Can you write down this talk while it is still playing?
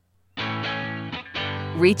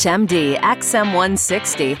ReachMD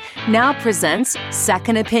XM160 now presents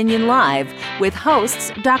Second Opinion Live with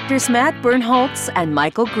hosts Drs. Matt Birnholz and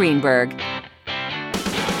Michael Greenberg.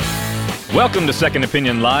 Welcome to Second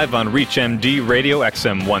Opinion Live on ReachMD Radio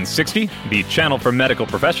XM160, the channel for medical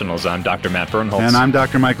professionals. I'm Dr. Matt Birnholz. And I'm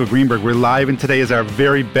Dr. Michael Greenberg. We're live, and today is our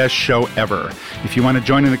very best show ever. If you want to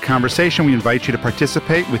join in the conversation, we invite you to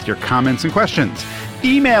participate with your comments and questions.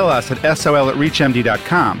 Email us at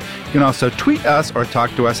sol@reachmd.com. You can also tweet us or talk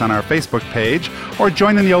to us on our Facebook page, or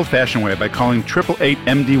join in the old-fashioned way by calling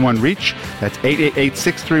 888-MD1-REACH. That's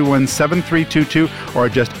 888-631-7322, or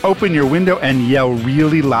just open your window and yell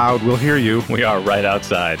really loud. We'll hear you. We are right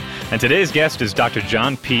outside. And today's guest is Dr.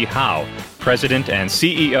 John P. Howe, President and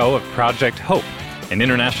CEO of Project Hope, an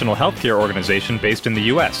international healthcare organization based in the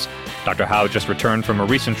U.S. Dr. Howe just returned from a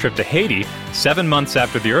recent trip to Haiti 7 months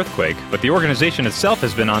after the earthquake, but the organization itself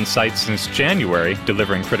has been on site since January,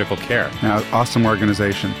 delivering critical care. Now, awesome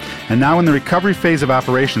organization. And now in the recovery phase of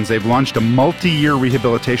operations, they've launched a multi-year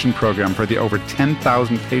rehabilitation program for the over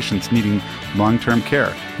 10,000 patients needing long-term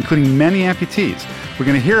care, including many amputees. We're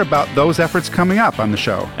going to hear about those efforts coming up on the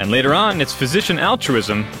show. And later on, it's physician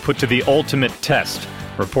altruism put to the ultimate test,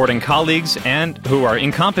 reporting colleagues and who are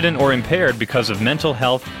incompetent or impaired because of mental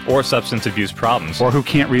health or substance abuse problems. Or who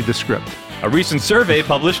can't read the script. A recent survey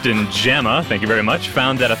published in JAMA, thank you very much,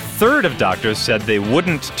 found that a third of doctors said they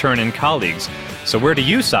wouldn't turn in colleagues. So where do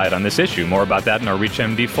you side on this issue? More about that in our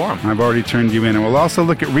ReachMD forum. I've already turned you in. And we'll also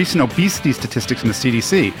look at recent obesity statistics from the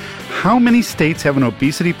CDC. How many states have an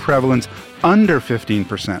obesity prevalence under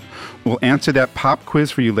 15%? We'll answer that pop quiz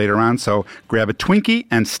for you later on, so grab a Twinkie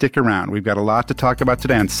and stick around. We've got a lot to talk about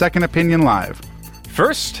today on Second Opinion Live.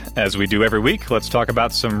 First, as we do every week, let's talk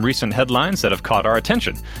about some recent headlines that have caught our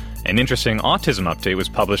attention. An interesting autism update was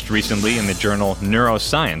published recently in the journal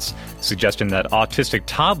Neuroscience, suggesting that autistic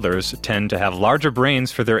toddlers tend to have larger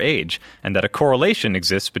brains for their age, and that a correlation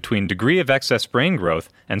exists between degree of excess brain growth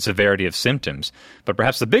and severity of symptoms. But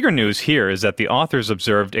perhaps the bigger news here is that the authors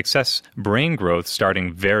observed excess brain growth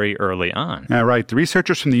starting very early on. Yeah, right. The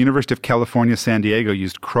researchers from the University of California, San Diego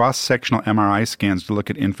used cross-sectional MRI scans to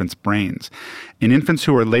look at infants' brains. In infants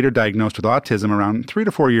who were later diagnosed with autism around 3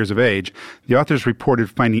 to 4 years of age, the authors reported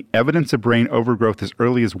finding evidence of brain overgrowth as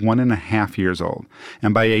early as 1.5 years old.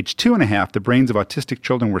 And by age 2.5, the brains of autistic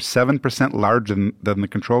children were 7% larger than the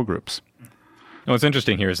control groups. And what's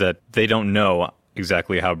interesting here is that they don't know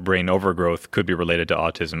exactly how brain overgrowth could be related to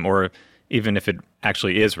autism, or even if it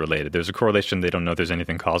actually is related. There's a correlation. They don't know there's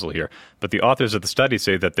anything causal here. But the authors of the study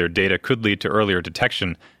say that their data could lead to earlier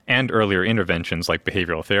detection and earlier interventions like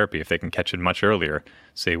behavioral therapy. If they can catch it much earlier,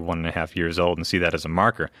 say 1.5 years old, and see that as a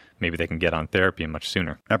marker, maybe they can get on therapy much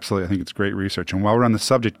sooner. Absolutely. I think it's great research. And while we're on the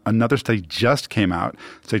subject, another study just came out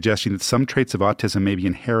suggesting that some traits of autism may be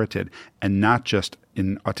inherited and not just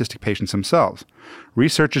in autistic patients themselves.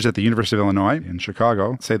 Researchers at the University of Illinois in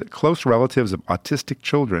Chicago say that close relatives of autistic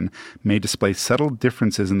children may display subtle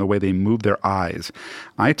differences in the way they move their eyes.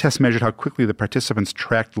 Eye tests measured how quickly the participants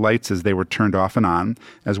tracked lights as they were turned off and on,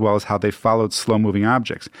 as well as how they followed slow-moving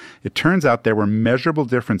objects. It turns out there were measurable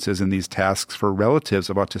differences in these tasks for relatives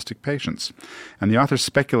of autistic patients. And the authors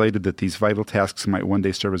speculated that these vital tasks might one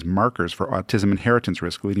day serve as markers for autism inheritance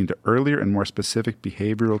risk, leading to earlier and more specific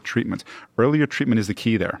behavioral treatments. Earlier treatment is the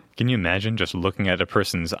key there. Can you imagine just looking at a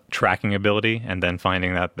person's tracking ability and then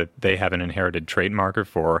finding out that they have an inherited trait marker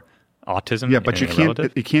for autism? Yeah, but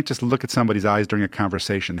you can't just look at somebody's eyes during a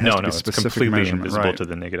conversation. It has to be it's specific completely measurement. invisible Right. to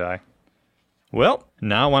the naked eye. Well,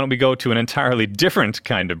 now why don't we go to an entirely different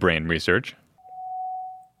kind of brain research?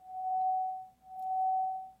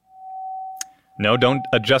 No, don't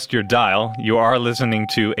adjust your dial. You are listening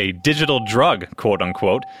to a digital drug,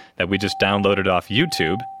 quote-unquote, that we just downloaded off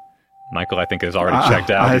YouTube. Michael, I think, has already checked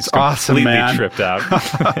out. It's He's awesome, completely man. tripped out.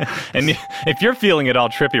 And if you're feeling at all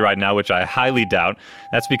trippy right now, which I highly doubt,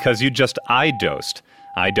 that's because you just eye-dosed.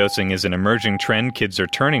 Eye-dosing is an emerging trend kids are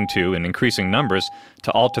turning to in increasing numbers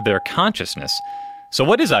to alter their consciousness. So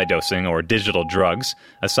what is eye-dosing, or digital drugs?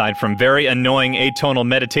 Aside from very annoying atonal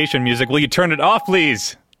meditation music, will you turn it off,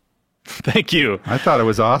 please? Thank you. I thought it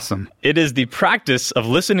was awesome. It is the practice of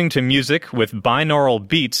listening to music with binaural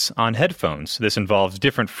beats on headphones. This involves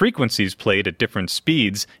different frequencies played at different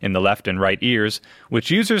speeds in the left and right ears, which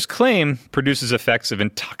users claim produces effects of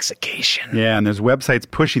intoxication. Yeah, and there's websites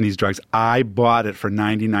pushing these drugs. I bought it for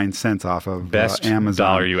 99 cents off of Best Amazon.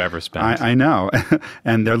 dollar you ever spent. I know.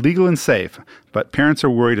 And they're legal and safe. But parents are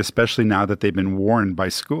worried, especially now that they've been warned by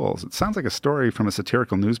schools. It sounds like a story from a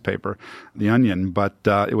satirical newspaper, The Onion, but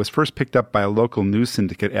it was first picked up by a local news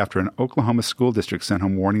syndicate after an Oklahoma school district sent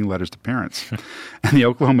home warning letters to parents. And the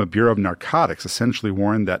Oklahoma Bureau of Narcotics essentially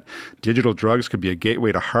warned that digital drugs could be a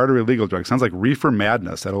gateway to harder illegal drugs. Sounds like Reefer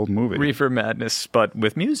Madness, that old movie. Reefer Madness, but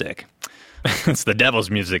with music. It's the devil's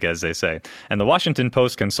music, as they say. And the Washington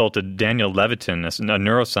Post consulted Daniel Levitin, a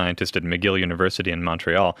neuroscientist at McGill University in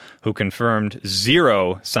Montreal, who confirmed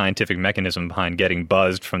zero scientific mechanism behind getting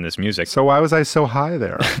buzzed from this music. So why was I so high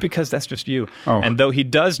there? Because that's just you. Oh. And though he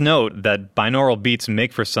does note that binaural beats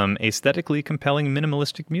make for some aesthetically compelling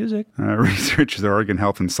minimalistic music. Researchers at Oregon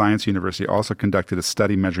Health and Science University also conducted a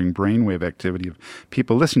study measuring brainwave activity of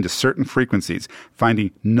people listening to certain frequencies, finding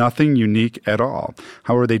nothing unique at all.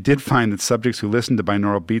 However, they did find that subjects who listened to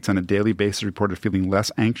binaural beats on a daily basis reported feeling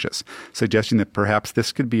less anxious, suggesting that perhaps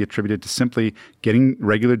this could be attributed to simply getting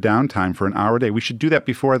regular downtime for an hour a day. We should do that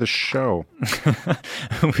before the show.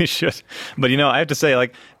 We should. But, I have to say,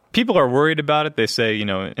 people are worried about it. They say,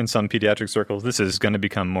 in some pediatric circles, this is going to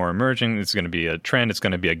become more emerging. It's going to be a trend. It's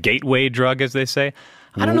going to be a gateway drug, as they say.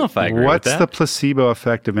 I don't know if I agree with that. What's the placebo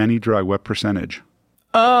effect of any drug? What percentage?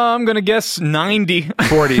 I'm going to guess 90.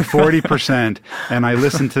 40%. And I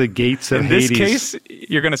listened to the Gates of Hades. In this case,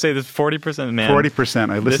 you're going to say this 40%? Man, 40%.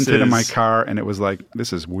 I listened to it in my car, and it was like,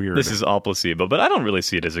 this is weird. This is all placebo. But I don't really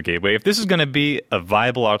see it as a gateway. If this is going to be a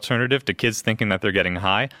viable alternative to kids thinking that they're getting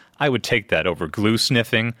high, I would take that over glue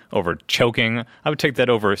sniffing, over choking. I would take that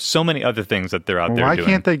over so many other things that they're out there doing. Why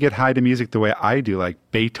can't they get high to music the way I do, like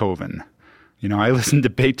Beethoven? I listened to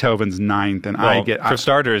Beethoven's Ninth, and for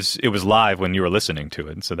starters, it was live when you were listening to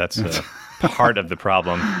it, so that's part of the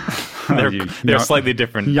problem. They're slightly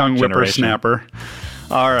different young generation. whippersnapper.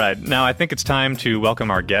 All right, now I think it's time to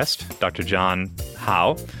welcome our guest, Dr. John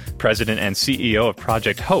Howe, President and CEO of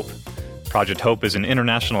Project Hope. Project Hope is an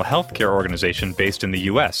international healthcare organization based in the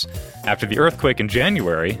U.S. After the earthquake in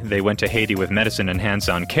January, they went to Haiti with medicine and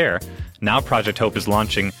hands-on care. Now Project Hope is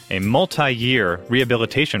launching a multi-year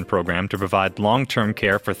rehabilitation program to provide long-term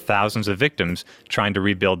care for thousands of victims trying to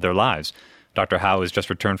rebuild their lives. Dr. Howe has just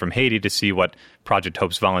returned from Haiti to see what Project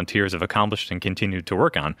Hope's volunteers have accomplished and continue to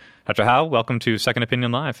work on. Dr. Howe, welcome to Second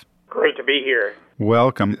Opinion Live. Great to be here.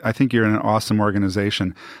 Welcome. I think you're in an awesome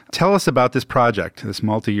organization. Tell us about this project, this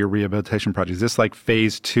multi-year rehabilitation project. Is this like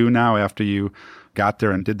phase 2 now after you got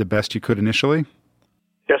there and did the best you could initially?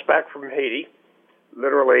 Just back from Haiti.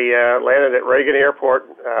 Literally landed at Reagan Airport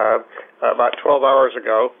about 12 hours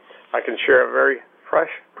ago. I can share a very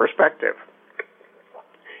fresh perspective.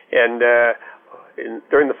 And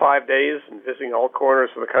during the 5 days and visiting all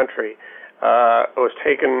corners of the country, I was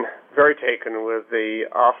very taken with the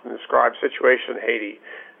often described situation in Haiti,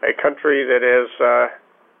 a country that is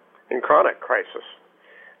in chronic crisis,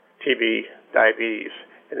 TB, diabetes,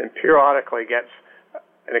 and then periodically gets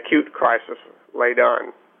an acute crisis laid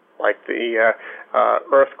on, like the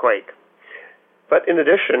earthquake. But in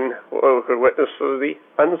addition, we could witness the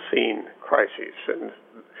unseen crises and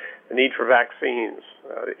the need for vaccines,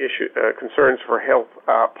 concerns for health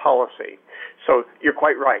policy. So you're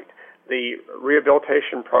quite right. The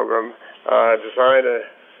rehabilitation program designed to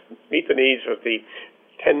meet the needs of the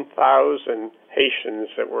 10,000 Haitians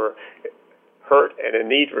that were hurt and in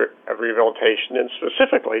need of rehabilitation, and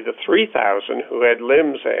specifically the 3,000 who had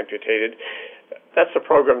limbs amputated. That's the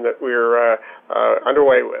program that we're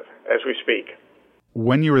underway with as we speak.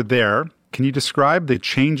 When you were there, can you describe the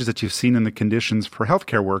changes that you've seen in the conditions for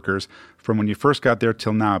healthcare workers from when you first got there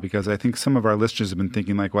till now? Because I think some of our listeners have been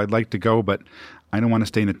thinking like, well, I'd like to go, but I don't want to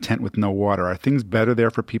stay in a tent with no water. Are things better there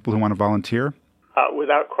for people who want to volunteer?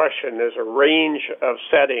 Without question, there's a range of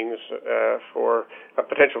settings for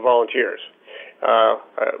potential volunteers.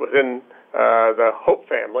 Within the Hope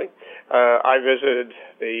family, I visited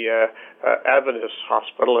the Adventist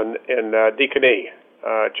Hospital in Deaconey,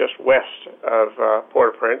 just west of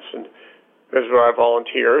Port-au-Prince, and visited our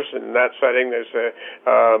volunteers. In that setting, there's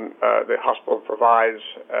the hospital provides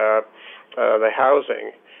the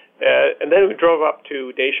housing. And then we drove up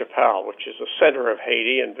to Deschapelle, which is the center of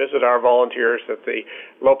Haiti, and visited our volunteers at the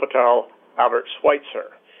L'Hôpital Albert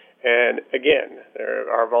Schweitzer. And again,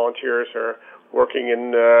 our volunteers are working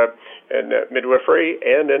in midwifery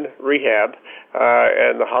and in rehab,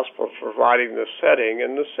 and the hospital providing the setting.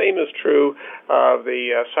 And the same is true of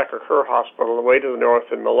the Sacré-Cœur Hospital away to the north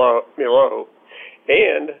in Millau.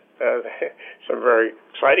 And some very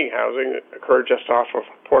exciting housing occurred just off of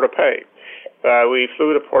Port-au-Paix. We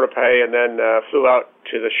flew to Port-au-Paix and then flew out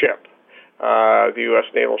to the ship, the U.S.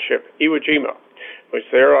 naval ship Iwo Jima. which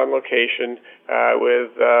they're on location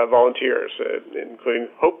with volunteers, including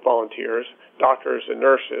HOPE volunteers, doctors and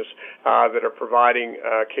nurses that are providing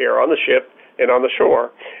care on the ship and on the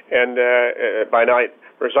shore, and by night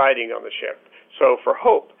residing on the ship. So for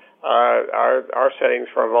HOPE, our settings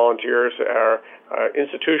for our volunteers are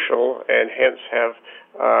institutional and hence have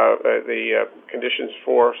the conditions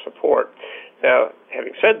for support. Now,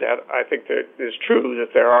 having said that, I think that it is true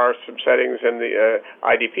that there are some settings in the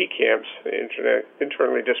IDP camps, the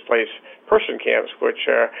internally displaced person camps, which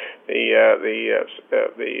the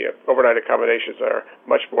overnight accommodations are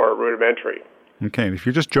much more rudimentary. Okay, if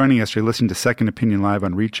you're just joining us, you're listening to Second Opinion Live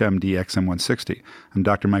on ReachMD XM160. I'm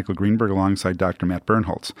Dr. Michael Greenberg alongside Dr. Matt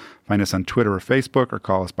Birnholz. Find us on Twitter or Facebook or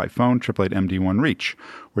call us by phone, 888-MD1-REACH.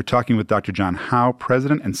 We're talking with Dr. John Howe,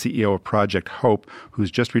 President and CEO of Project HOPE, who's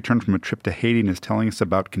just returned from a trip to Haiti and is telling us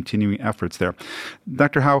about continuing efforts there.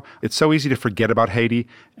 Dr. Howe, it's so easy to forget about Haiti,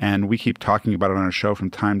 and we keep talking about it on our show from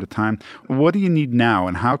time to time. What do you need now,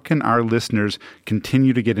 and how can our listeners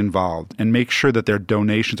continue to get involved and make sure that their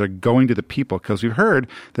donations are going to the people? Because we've heard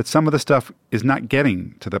that some of the stuff is not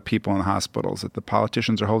getting to the people in the hospitals, that the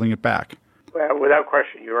politicians are holding it back. Well, without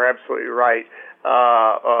question, you are absolutely right.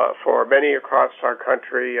 For many across our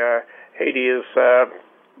country, Haiti is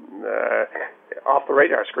off the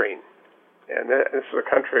radar screen. And this is a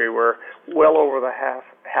country where well over the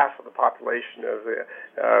half of the population of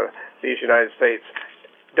these United States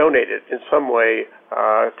donated in some way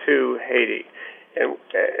to Haiti. And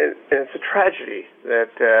it's a tragedy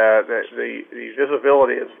that the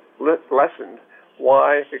visibility is lessened.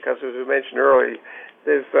 Why? Because, as we mentioned earlier,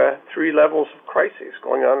 there's three levels of crises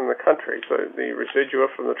going on in the country. So the residua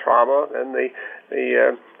from the trauma, then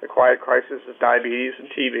the quiet crisis of diabetes and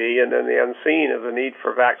TB, and then the unseen of the need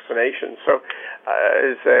for vaccination. So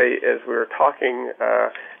as we're talking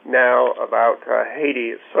now about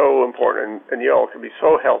Haiti, it's so important, and you all can be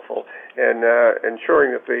so helpful in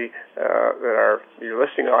ensuring that your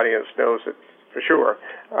listening audience knows that for sure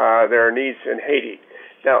there are needs in Haiti.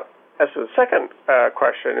 Now, as to the second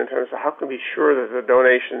question, in terms of how can we be sure that the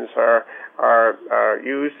donations are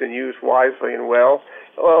used and used wisely and well,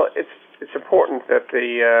 it's important that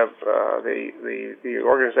the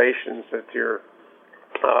organizations that you're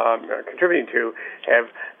contributing to have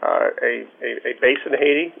a base in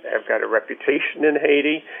Haiti, have got a reputation in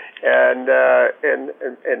Haiti,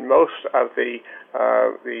 and most of the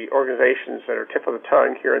organizations that are tip of the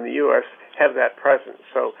tongue here in the U.S. have that presence.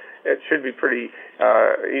 So it should be pretty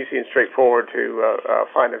easy and straightforward to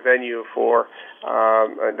find a venue for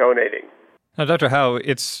donating. Now, Dr. Howe,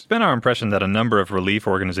 it's been our impression that a number of relief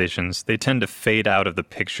organizations, they tend to fade out of the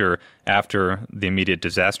picture after the immediate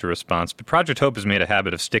disaster response, but Project HOPE has made a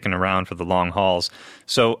habit of sticking around for the long hauls.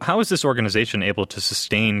 So how is this organization able to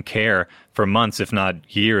sustain care for months, if not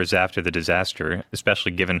years, after the disaster,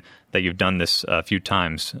 especially given that you've done this a few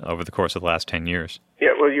times over the course of the last 10 years? Yeah,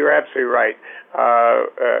 well, you're absolutely right.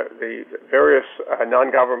 The various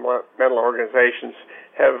non-governmental organizations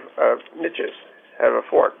have niches, have a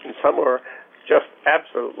fort, and some are just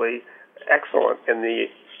absolutely excellent in the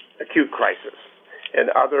acute crisis,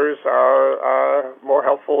 and others are more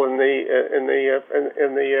helpful in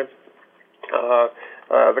the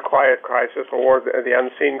quiet crisis or the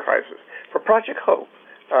unseen crisis. For Project HOPE,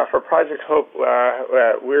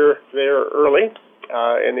 we're there early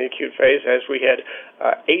in the acute phase, as we had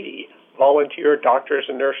 80 volunteer doctors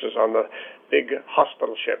and nurses on the big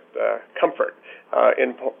hospital ship, Comfort,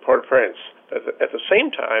 in Port-au-Prince. At the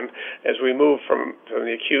same time, as we move from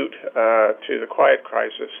the acute to the quiet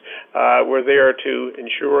crisis, we're there to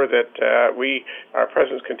ensure that our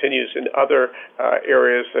presence continues in other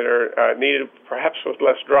areas that are needed, perhaps with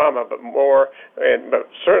less drama, but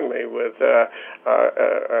certainly with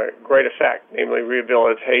great effect, namely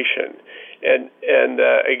rehabilitation. And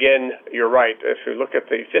again, you're right. If you look at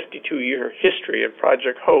the 52-year history of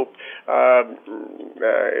Project HOPE,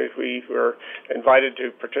 we were invited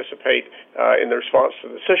to participate in the response to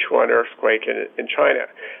the Sichuan earthquake in China.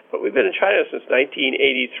 But we've been in China since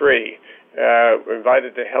 1983. We're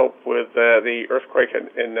invited to help with the earthquake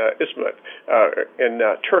in Izmit in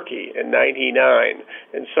Turkey in '99,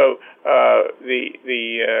 and so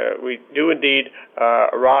we do indeed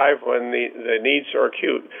arrive when the needs are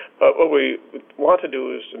acute. But what we want to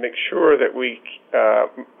do is to make sure that we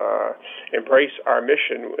embrace our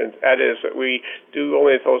mission, and that is that we do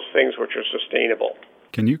only those things which are sustainable.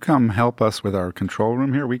 Can you come help us with our control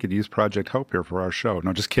room here? We could use Project HOPE here for our show.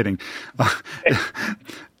 No, just kidding.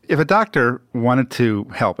 If a doctor wanted to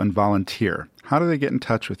help and volunteer, how do they get in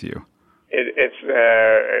touch with you? It's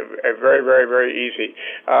very, very, very easy.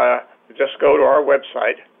 Just go to our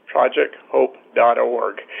website,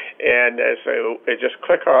 projecthope.org. And so just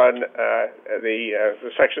click on the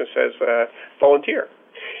section that says volunteer.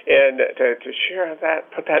 And to share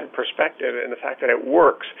that, put that in perspective, and the fact that it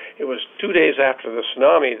works. It was 2 days after the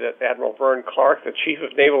tsunami that Admiral Vern Clark, the Chief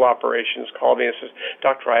of Naval Operations, called me and says,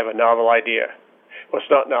 "Doctor, I have a novel idea." What's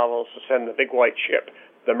not novel is to send the big white ship,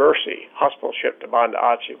 the Mercy, hospital ship, to Banda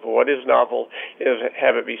Aceh. But what is novel is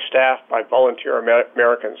have it be staffed by volunteer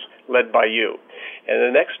Americans, led by you. And in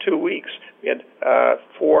the next 2 weeks, we had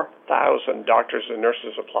 4,000 doctors and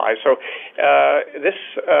nurses apply. So this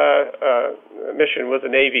mission with the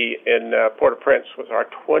Navy in Port-au-Prince was our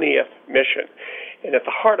 20th mission. And at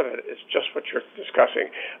the heart of it is just what you're discussing.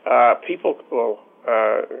 People will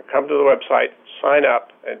come to the website, sign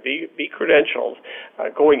up, and be credentialed.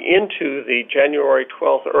 Going into the January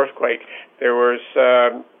 12th earthquake, there was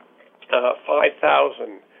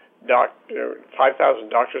 5,000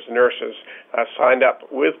 doctors and nurses signed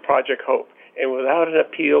up with Project Hope. And without an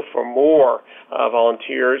appeal for more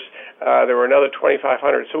volunteers, there were another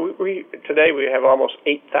 2,500. So today we have almost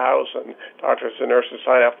 8,000 doctors and nurses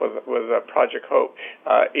sign up with Project Hope,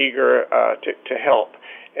 eager to help.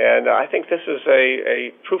 And I think this is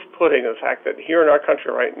a proof pudding of the fact that here in our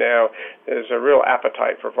country right now, there's a real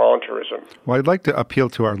appetite for volunteerism. Well, I'd like to appeal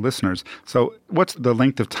to our listeners. So what's the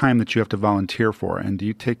length of time that you have to volunteer for? And do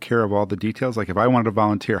you take care of all the details? Like if I wanted to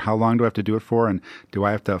volunteer, how long do I have to do it for? And do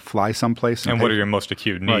I have to fly someplace? And what are your most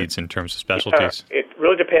acute needs in terms of specialties? It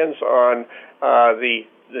really depends on the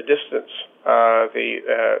distance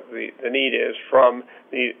the need is from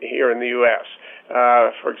here in the U.S.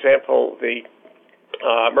 For example, the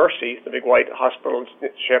Mercy, the big white hospital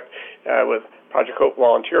ship with Project Hope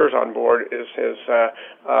volunteers on board, has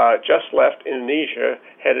just left Indonesia,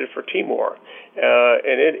 headed for Timor,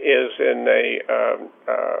 and it is in a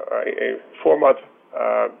 4-month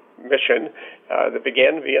mission that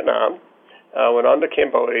began in Vietnam, went on to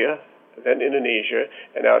Cambodia, then Indonesia,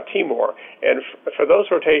 and now Timor. And for those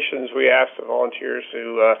rotations, we asked the volunteers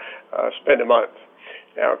to spend a month.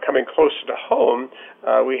 Now, coming closer to home,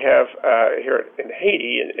 we have here in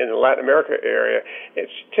Haiti, in the Latin America area,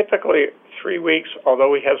 it's typically 3 weeks, although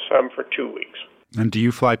we have some for 2 weeks. And do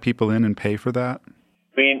you fly people in and pay for that?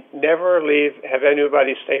 We never have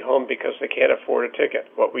anybody stay home because they can't afford a ticket.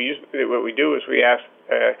 What we do is we ask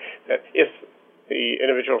that if the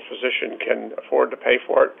individual physician can afford to pay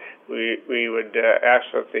for it, we would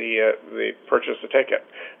ask that they purchase the ticket.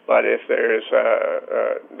 But if there's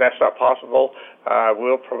that's not possible,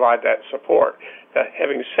 we'll provide that support.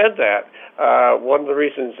 Having said that, one of the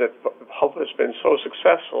reasons that Hope has been so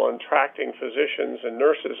successful in attracting physicians and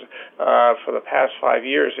nurses for the past 5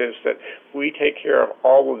 years is that we take care of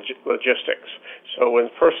all logistics. So when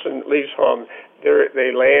a person leaves home,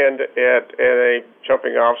 they land at a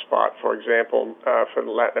jumping off spot, for example, for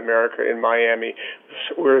Latin America in Miami.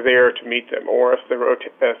 We're there to meet them. Or if the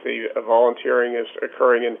volunteering is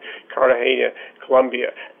occurring in Cartagena,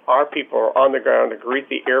 Colombia, our people are on the ground to greet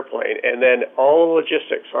the airplane, and then all the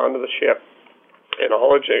logistics onto the ship and all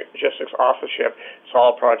logistics off the ship, it's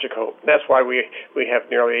all Project Hope. That's why we have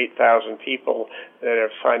nearly 8,000 people that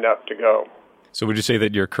have signed up to go. So would you say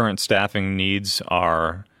that your current staffing needs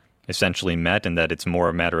are essentially met and that it's more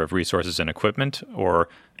a matter of resources and equipment, or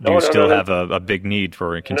do you still have a big need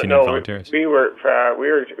for continued volunteers? We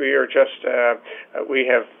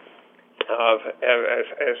have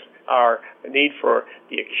as our need for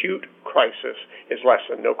the acute crisis is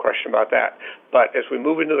lessened, no question about that. But as we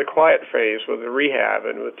move into the quiet phase with the rehab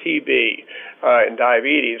and with TB and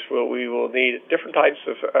diabetes, we will need different types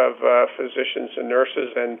of physicians and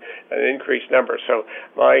nurses and an increased number. So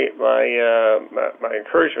my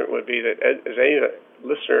encouragement would be that as any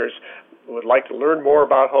listeners would like to learn more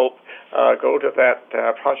about Hope, go to that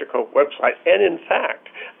Project Hope website. And in fact,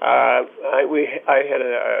 I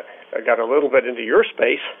got a little bit into your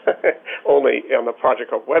space only on the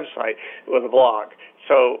Project Hope website with a blog.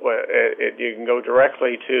 So you can go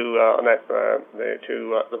directly to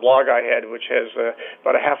the blog I had, which has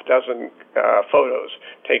about a half dozen photos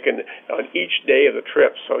taken on each day of the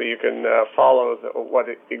trip, so you can follow what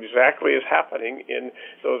exactly is happening in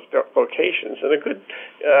those locations. And a good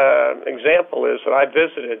example is that I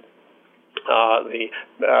visited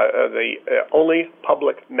the only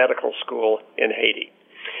public medical school in Haiti.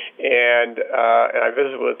 And I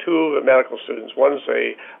visited with two of the medical students. One's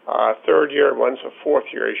a third year, one's a fourth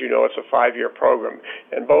year. As you know, it's a 5-year program,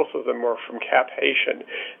 and both of them were from Cap Haitian.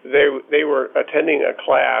 They were attending a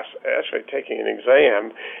class, actually taking an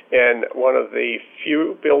exam, in one of the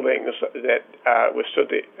few buildings that withstood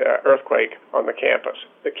the earthquake on the campus.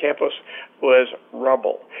 The campus was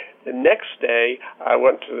rubble. The next day, I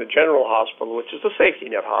went to the General Hospital, which is the safety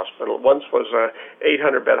net hospital. It once was a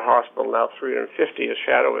 800-bed hospital, now 350, a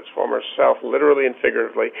shadow of its former self, literally and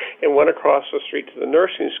figuratively, and went across the street to the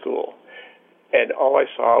nursing school. And all I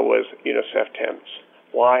saw was UNICEF tents.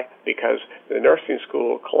 Why? Because the nursing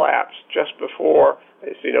school collapsed just before,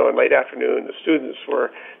 as you know, in late afternoon, the students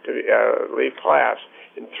were to leave class,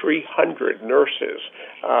 and 300 nurses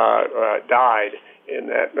died in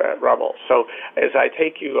that rubble. So as I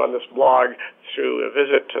take you on this blog through a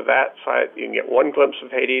visit to that site, you can get one glimpse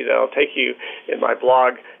of Haiti. Then I'll take you in my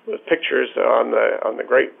blog with pictures on the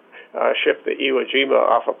great ship, the Iwo Jima,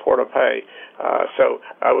 off of Port-au-Paix. So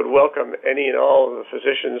I would welcome any and all of the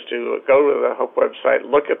physicians to go to the HOPE website,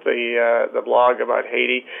 look at the blog about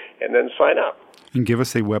Haiti, and then sign up. And give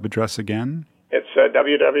us a web address again. It's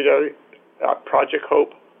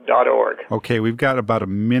www.projecthope.org. Okay, we've got about a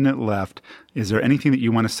minute left. Is there anything that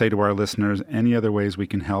you want to say to our listeners? Any other ways we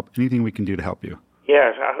can help? Anything we can do to help you?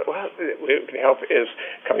 Yes, what we can help is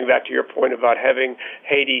coming back to your point about having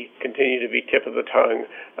Haiti continue to be tip of the tongue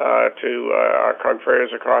to our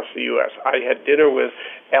confreres across the U.S. I had dinner with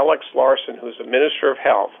Alex Larson, who's the Minister of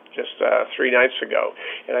Health, just 3 nights ago,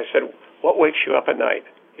 and I said, "What wakes you up at night?"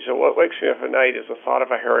 He said, "What wakes me up at night is the thought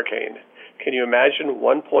of a hurricane." Can you imagine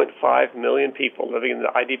 1.5 million people living in the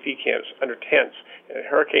IDP camps under tents and a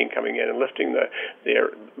hurricane coming in and lifting their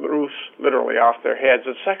roofs literally off their heads?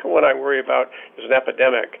 The second one I worry about is an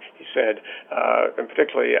epidemic, he said, and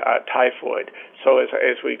particularly typhoid. So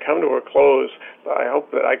as we come to a close, I hope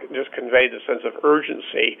that I can just convey the sense of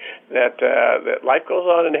urgency that life goes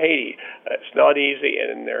on in Haiti. It's not easy,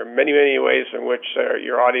 and there are many, many ways in which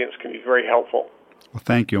your audience can be very helpful. Well,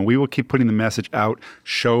 thank you. And we will keep putting the message out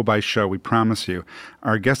show by show, we promise you.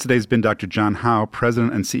 Our guest today has been Dr. John Howe,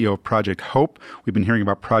 President and CEO of Project HOPE. We've been hearing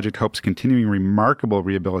about Project HOPE's continuing remarkable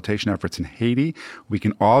rehabilitation efforts in Haiti. We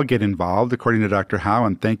can all get involved, according to Dr. Howe,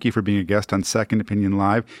 and thank you for being a guest on Second Opinion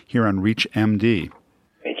Live here on ReachMD.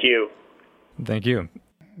 Thank you. Thank you.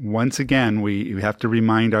 Once again, we have to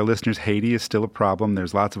remind our listeners Haiti is still a problem.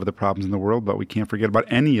 There's lots of other problems in the world, but we can't forget about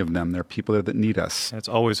any of them. There are people there that need us. It's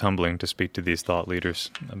always humbling to speak to these thought leaders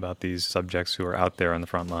about these subjects who are out there on the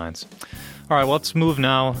front lines. All right, well, let's move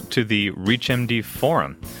now to the ReachMD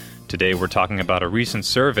Forum. Today we're talking about a recent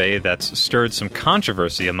survey that's stirred some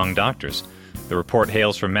controversy among doctors. The report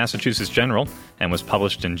hails from Massachusetts General and was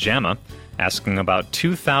published in JAMA, asking about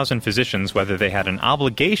 2,000 physicians whether they had an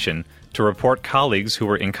obligation to report colleagues who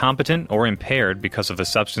were incompetent or impaired because of a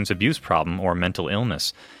substance abuse problem or mental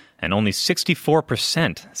illness. And only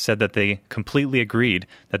 64% said that they completely agreed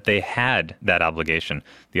that they had that obligation.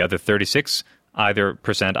 The other 36%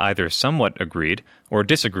 either somewhat agreed or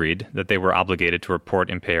disagreed that they were obligated to report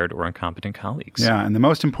impaired or incompetent colleagues. Yeah, and the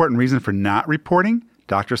most important reason for not reporting,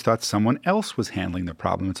 doctors thought someone else was handling the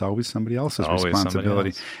problem. It's always somebody else's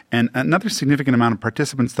responsibility. And another significant amount of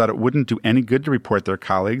participants thought it wouldn't do any good to report their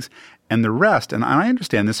colleagues. And the rest, and I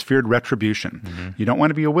understand this, feared retribution. Mm-hmm. You don't want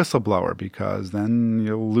to be a whistleblower because then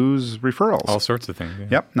you'll lose referrals. All sorts of things. Yeah.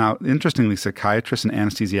 Yep. Now, interestingly, psychiatrists and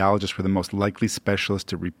anesthesiologists were the most likely specialists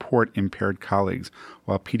to report impaired colleagues,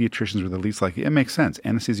 while pediatricians were the least likely. It makes sense.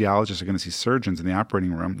 Anesthesiologists are going to see surgeons in the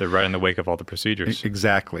operating room. They're right in the wake of all the procedures.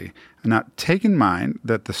 Exactly. Now, take in mind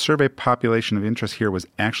that the survey population of interest here was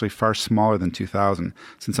actually far smaller than 2000,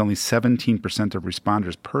 since only 17% of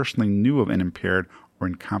responders personally knew of an impaired or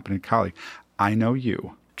incompetent colleague. I know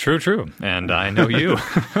you. True. And I know you.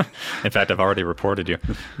 In fact, I've already reported you.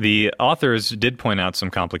 The authors did point out some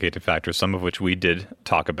complicated factors, some of which we did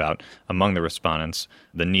talk about among the respondents.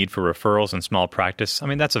 The need for referrals in small practice, I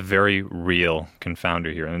mean, that's a very real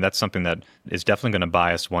confounder here. And that's something that is definitely going to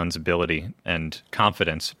bias one's ability and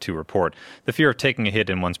confidence to report. The fear of taking a hit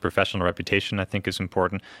in one's professional reputation, I think, is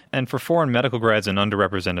important. And for foreign medical grads and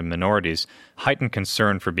underrepresented minorities, heightened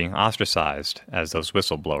concern for being ostracized as those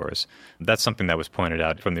whistleblowers. That's something that was pointed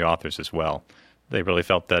out from the authors as well. They really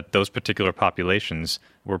felt that those particular populations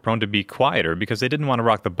were prone to be quieter because they didn't want to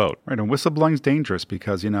rock the boat. Right, and whistleblowing is dangerous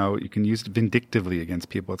because, you can use it vindictively against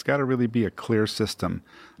people. It's got to really be a clear system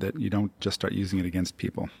that you don't just start using it against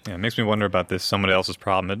people. Yeah, it makes me wonder about this someone else's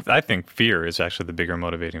problem. I think fear is actually the bigger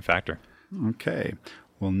motivating factor. Okay.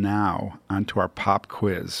 Well, now, on to our pop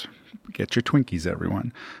quiz. Get your Twinkies,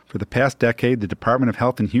 everyone. For the past decade, the Department of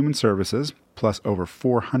Health and Human Services, plus over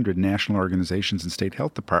 400 national organizations and state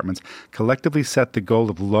health departments, collectively set the goal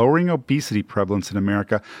of lowering obesity prevalence in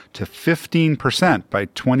America to 15% by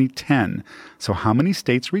 2010. So how many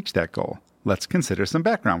states reached that goal? Let's consider some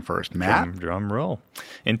background first. Matt? Drum roll.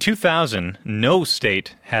 In 2000, no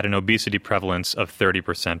state had an obesity prevalence of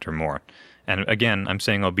 30% or more. And again, I'm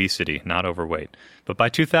saying obesity, not overweight. But by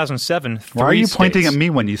 2007, Why are you pointing at me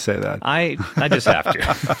when you say that? I just have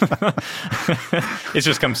to. It's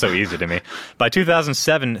just come so easy to me. By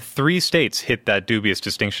 2007, 3 states hit that dubious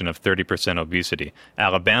distinction of 30% obesity: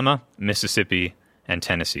 Alabama, Mississippi, and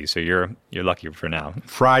Tennessee. So you're lucky for now.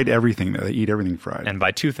 Fried everything. They eat everything fried. And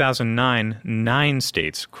by 2009, 9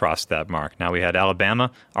 states crossed that mark. Now we had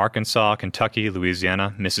Alabama, Arkansas, Kentucky,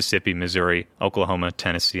 Louisiana, Mississippi, Missouri, Oklahoma,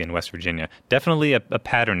 Tennessee, and West Virginia. Definitely a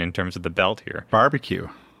pattern in terms of the belt here. Barbecue.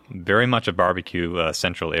 Very much a barbecue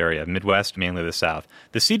central area. Midwest, mainly the South.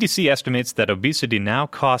 The CDC estimates that obesity now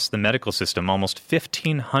costs the medical system almost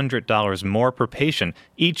 $1,500 more per patient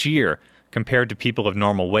each year compared to people of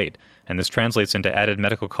normal weight. And this translates into added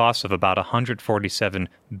medical costs of about $147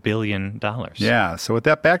 billion. Yeah, so with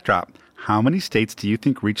that backdrop, how many states do you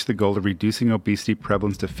think reached the goal of reducing obesity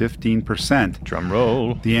prevalence to 15%? Drum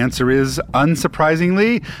roll. The answer is,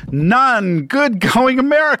 unsurprisingly, none. Good going,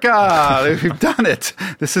 America! We've done it.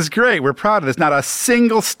 This is great. We're proud of this. Not a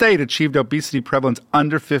single state achieved obesity prevalence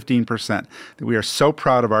under 15%. We are so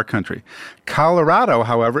proud of our country. Colorado,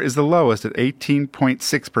 however, is the lowest at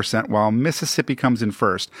 18.6%, while Mississippi comes in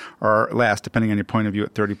first, or last, depending on your point of view,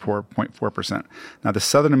 at 34.4%. Now, the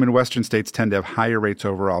southern and Midwestern states tend to have higher rates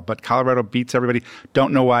overall, but Colorado beats everybody.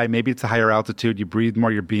 Don't know why. Maybe it's a higher altitude. You breathe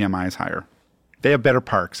more. Your BMI is higher. They have better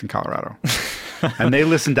parks in Colorado. And they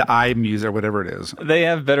listen to iMusic or whatever it is. They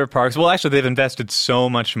have better parks. Well, actually, they've invested so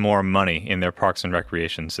much more money in their parks and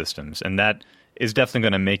recreation systems. And that is definitely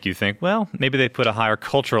going to make you think, well, maybe they put a higher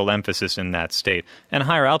cultural emphasis in that state. And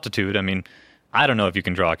higher altitude, I mean, I don't know if you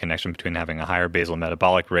can draw a connection between having a higher basal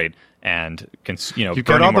metabolic rate and you've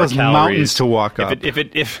got all those mountains to walk up. If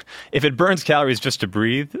it burns calories just to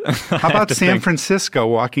breathe. How about San Francisco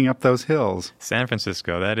walking up those hills? San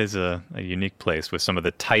Francisco, that is a unique place with some of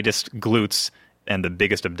the tightest glutes and the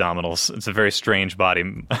biggest abdominals. It's a very strange body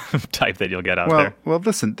type that you'll get out there. Well,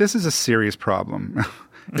 listen, this is a serious problem.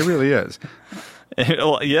 It really is.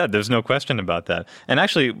 Well, yeah, there's no question about that. And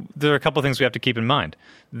actually, there are a couple of things we have to keep in mind.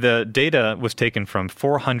 The data was taken from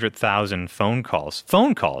 400,000 phone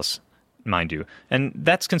calls, mind you. And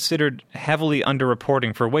that's considered heavily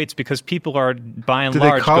underreporting for weights because people are, by and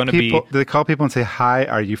large, going to be... Do they call people and say, hi,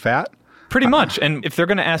 are you fat? Pretty much. And if they're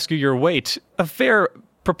going to ask you your weight, a fair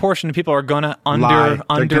proportion of people are going to lie.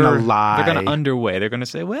 They're going to lie. They're going to underweigh. They're going to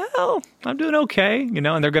say, well, I'm doing okay,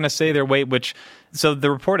 and they're going to say their weight, so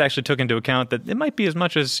the report actually took into account that it might be as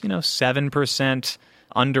much as, 7%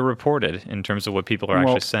 underreported in terms of what people are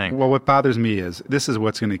actually saying. Well, what bothers me is this is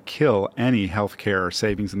what's going to kill any healthcare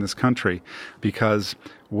savings in this country, because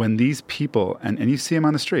when these people, and you see them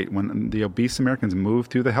on the street, when the obese Americans move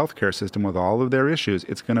through the healthcare system with all of their issues,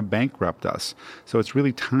 it's going to bankrupt us. So it's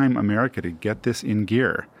really time, America, to get this in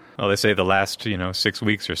gear. Well, they say the last, 6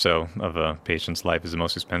 weeks or so of a patient's life is the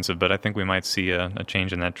most expensive, but I think we might see a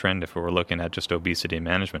change in that trend if we're looking at just obesity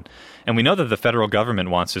management. And we know that the federal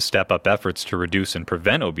government wants to step up efforts to reduce and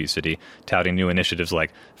prevent obesity, touting new initiatives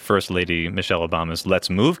like First Lady Michelle Obama's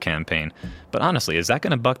Let's Move campaign. But honestly, is that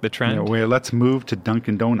going to buck the trend? Let's move to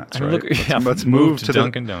Dunkin' Donuts, right? Let's move to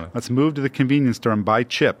Dunkin' Donuts. Let's move to the convenience store and buy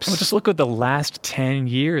chips. Well, just look what the last 10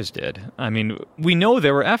 years did. I mean, we know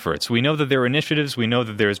there were efforts. We know that there were initiatives. We know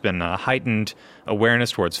that there's been heightened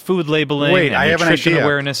awareness towards food labeling and I have nutrition an idea.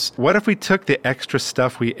 awareness. What if we took the extra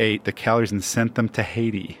stuff we ate, the calories, and sent them to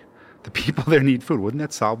Haiti? The people there need food. Wouldn't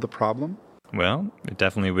that solve the problem? Well, it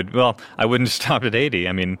definitely would. Well, I wouldn't stop at 80.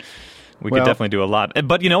 I mean, we could definitely do a lot.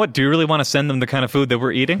 But you know what? Do you really want to send them the kind of food that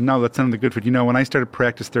we're eating? No, let's send them the good food. When I started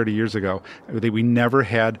practice 30 years ago, we never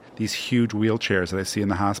had these huge wheelchairs that I see in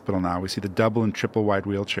the hospital now. We see the double and triple wide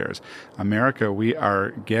wheelchairs. America, we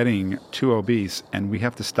are getting too obese, and we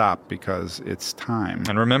have to stop because it's time.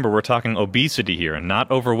 And remember, we're talking obesity here, and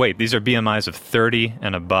not overweight. These are BMIs of 30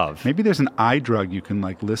 and above. Maybe there's an eye drug you can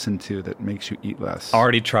listen to that makes you eat less.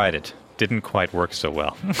 Already tried it. Didn't quite work so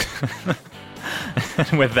well.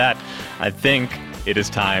 And with that, I think it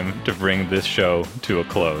is time to bring this show to a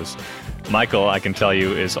close. Michael, I can tell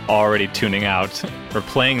you, is already tuning out. We're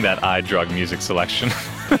playing that eye drug music selection.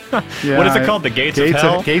 Yeah, what is it called? The Gates of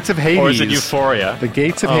Hell? Gates of Hades. Or is it Euphoria? The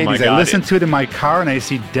Gates of Hades. I listen to it in my car and I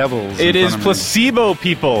see devils. It is placebo,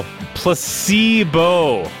 people.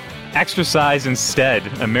 Placebo. Exercise instead.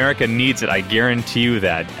 America needs it. I guarantee you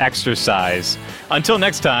that. Exercise. Until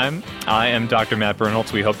next time, I am Dr. Matt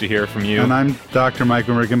Birnholtz. We hope to hear from you. And I'm Dr.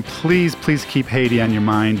 Michael Mergen. Please keep Haiti on your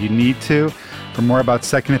mind. You need to. For more about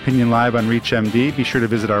Second Opinion Live on ReachMD, be sure to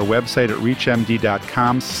visit our website at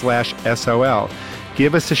reachmd.com/SOL.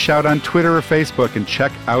 Give us a shout on Twitter or Facebook and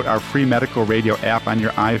check out our free medical radio app on your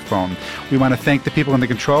iPhone. We want to thank the people in the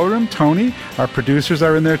control room. Tony, our producers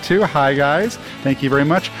are in there too. Hi, guys. Thank you very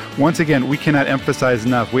much. Once again, we cannot emphasize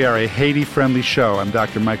enough, we are a Haiti-friendly show. I'm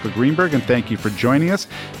Dr. Michael Greenberg, and thank you for joining us.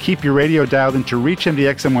 Keep your radio dialed into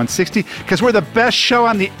ReachMD XM160 because we're the best show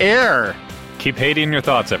on the air. Keep Haiti in your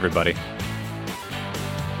thoughts, everybody.